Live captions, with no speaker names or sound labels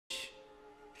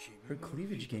Her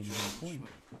cleavage game is on point.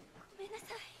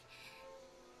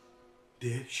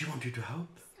 There, she wanted to help.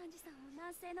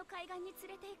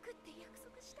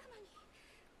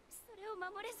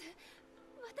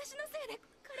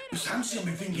 But Sanji,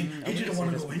 I'm thinking, he didn't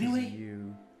want to go anyway.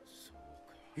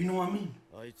 You know what I mean?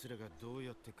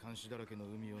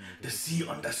 The sea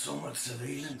under so much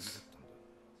surveillance.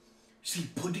 See,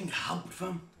 Pudding helped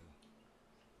them.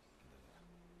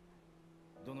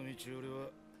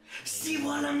 See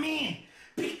what I mean?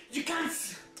 You can't.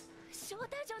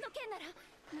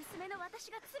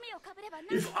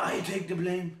 If I take the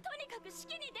blame,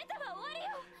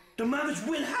 the marriage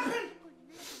will happen.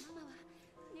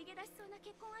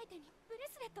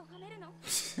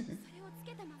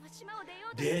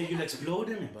 There, you'll explode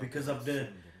in it because of the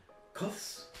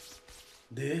cuffs.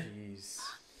 There. Jeez.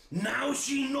 Now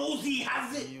she knows he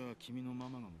has it.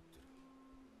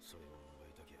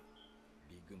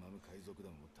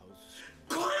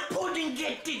 Can't Pudding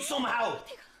get it somehow?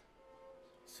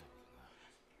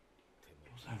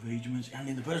 Those arrangements, and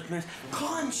in the first place,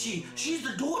 can't she? She's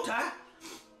the daughter.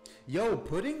 Yo,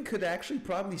 Pudding could actually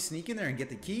probably sneak in there and get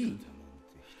the key.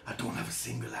 I don't have a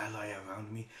single ally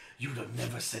around me. You'd have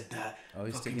never said that. Oh,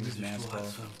 he's taking his mask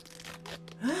off.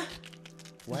 Huh?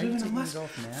 Why are you taking it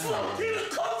off now? He was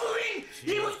covering!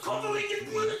 He was covering his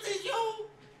bruises, yo!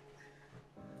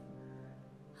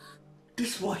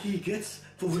 This is what he gets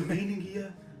for remaining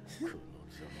here.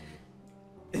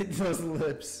 Those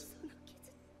lips.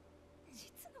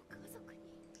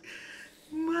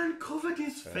 Man covered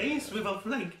his face with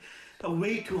a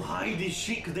way to hide his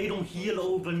shit because they don't heal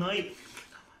overnight.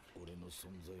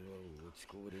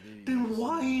 Then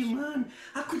why, man?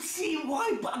 I could see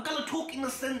why, but I gotta talk in a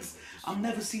sense I've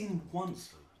never seen him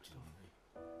once.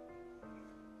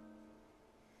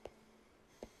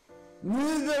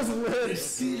 Those lips! It's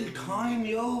still time,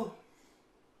 yo.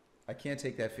 I can't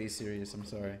take that face serious, I'm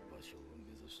sorry.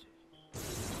 To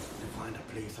find a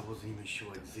place I wasn't even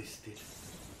sure existed.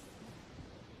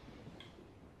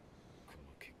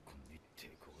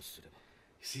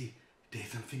 You see, they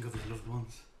don't think of his loved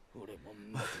ones. Yo,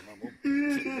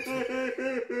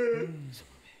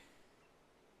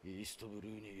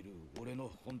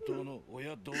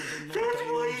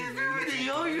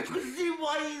 you can see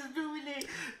why he's doing it,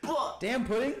 but damn,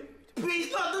 Pudding!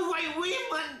 He's not the right way,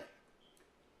 man.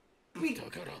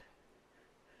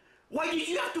 Why did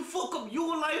you have to fuck up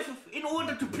your life in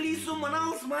order to please someone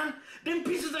else, man? Them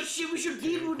pieces of shit, we should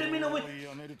deal with them in a way.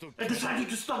 I decided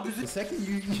to stop this. The second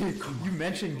you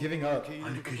mentioned giving up.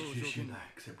 On the condition I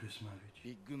accept this marriage.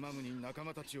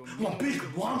 One big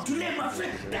one to let my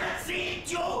friend. That's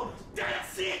it, yo!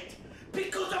 That's it!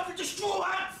 Because of the straw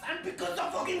hats and because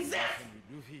of fucking Zeph!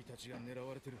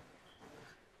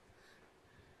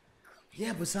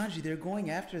 Yeah, but Sanji, they're going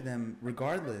after them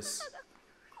regardless.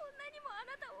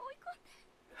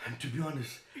 And to be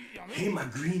honest, him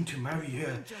agreeing to marry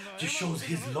her just shows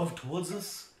his love towards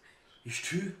us. It's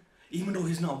true. Even though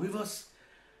he's not with us,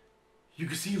 you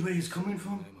can see where he's coming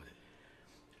from.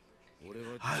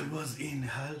 I was in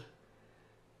hell.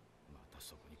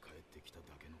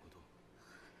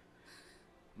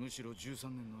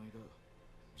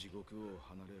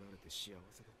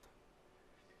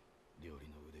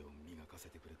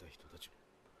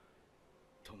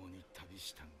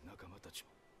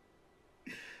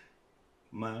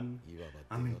 Man,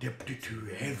 I'm indebted to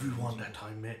everyone that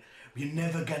I met. We're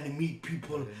never gonna meet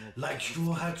people like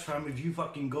Straw Hats, fam, if you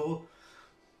fucking go.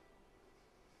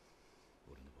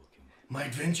 My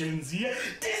adventure ends here.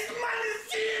 This man is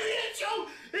serious, yo!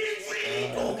 He's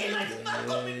really talking like he's not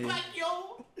coming back,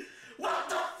 yo! What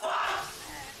the fuck?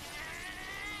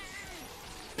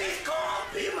 This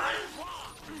can't be, man!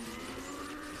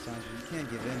 Sanji, you can't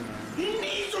give in, man. He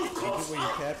needs to cough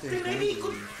up! Then maybe he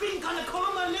could think on a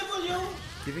calmer level, yo!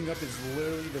 Giving up is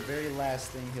literally the very last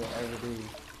thing he'll ever do.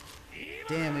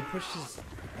 Damn, it pushes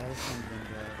L something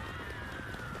back.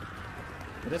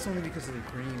 But that's only because of the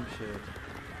cream shit.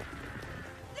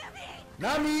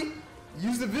 Nami!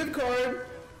 Use the Viv card!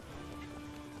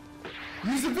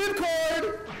 Use the Viv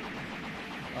card!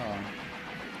 Oh.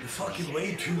 There's fucking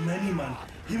way too many, man.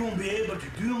 He won't be able to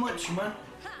do much, man.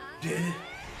 Yeah,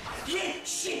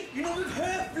 shit! You know, with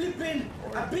her flipping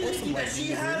ability that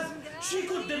she has, she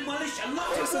could demolish a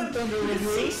lot of them.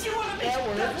 You see what I mean?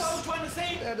 That's what I was trying to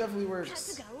say. That definitely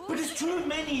works. But there's too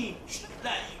many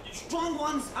strong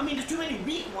ones. I mean, there's too many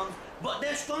weak ones. But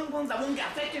there's strong ones that won't get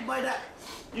affected by that.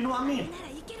 You know what I mean?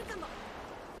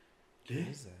 What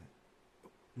is that?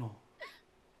 No.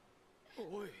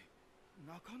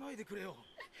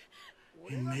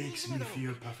 It makes me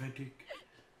feel pathetic.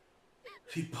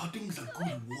 See, Pudding's a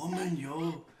good woman,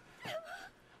 yo.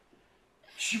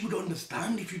 She would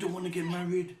understand if you don't want to get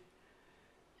married.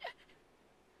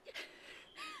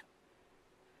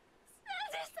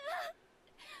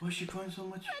 Why is she crying so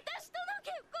much?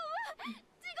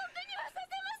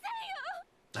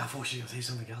 I thought she was gonna say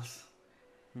something else.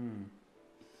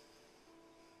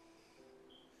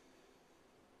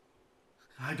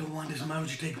 I don't want this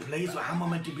marriage to take place, but how am I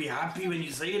meant to be happy when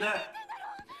you say that?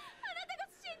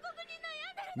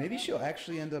 Maybe she'll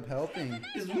actually end up helping.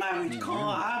 This marriage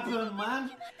can't happen,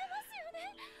 man.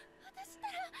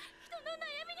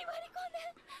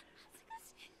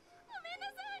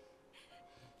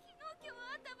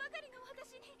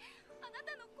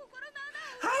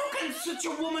 How can such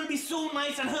a woman be so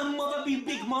nice and her mother be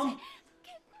Big Mom?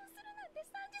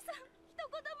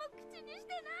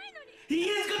 He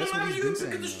is gonna marry you because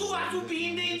the store has to be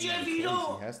in danger if you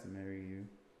don't. He has to marry you,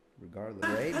 regardless,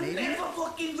 right? I Maybe. never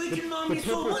fucking written on me The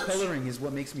so purple much. coloring is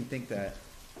what makes me think that.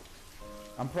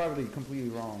 I'm probably completely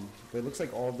wrong, but it looks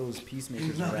like all those peacemakers.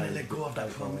 He's not are gonna let go of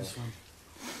that promise, man.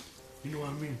 You know what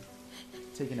I mean?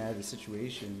 Taken out of the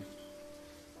situation.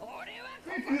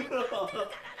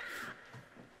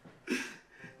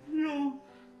 No.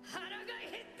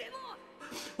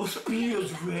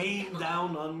 Spears rain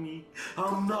down on me.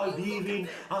 I'm not leaving.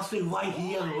 I'll stay right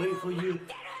here and wait for you.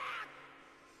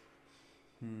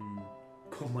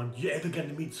 Come on, you ever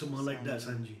gonna meet someone like that,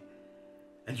 Sanji?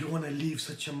 And you wanna leave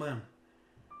such a man?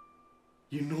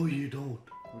 You know you don't.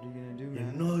 What are you gonna do, You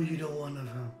man? know you don't want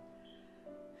him.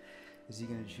 Is he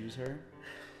gonna choose her?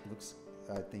 Looks.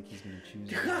 I think he's gonna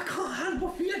choose I her. can't handle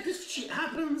feel like this shit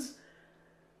happens.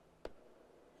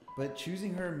 But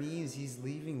choosing her means he's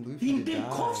leaving Luffy to Them die.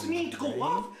 cuffs need to go right?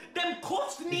 off. Them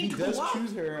cuffs If need he to go does off.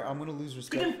 choose her, I'm gonna lose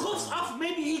respect. Them for cuffs him. off,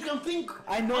 maybe he can think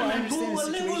I know, on I a understand the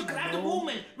lower level situation, at no. the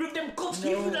moment. With them cuffs,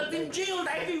 he No, would have been like, jailed.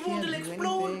 Every can't road will do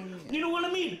explode. anything. You know what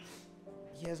I mean?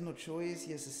 He has no choice.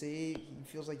 He has to save. He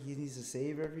feels like he needs to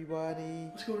save everybody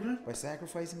What's going on? by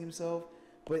sacrificing himself.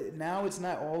 But now it's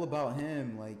not all about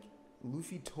him. Like,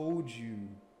 Luffy told you.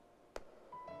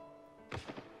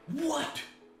 What?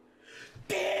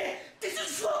 This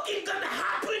is fucking gonna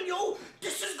happen, yo!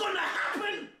 This is gonna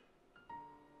happen!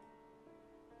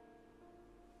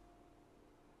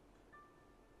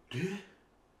 Dude?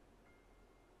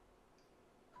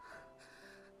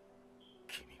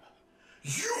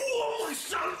 You are my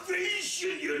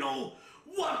salvation, you know!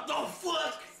 What the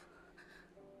fuck?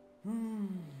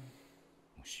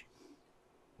 もし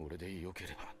俺でよけ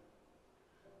れば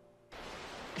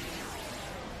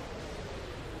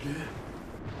Dude?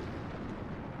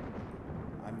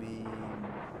 I mean,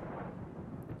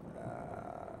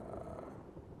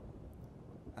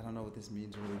 I don't know what this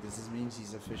means really. Does this mean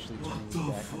he's officially What turning the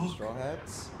back on the fuck? Straw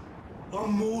Hats?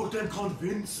 I'm more than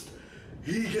convinced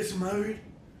he gets married.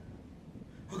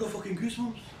 I got fucking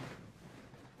goosebumps.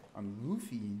 On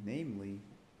Luffy, namely.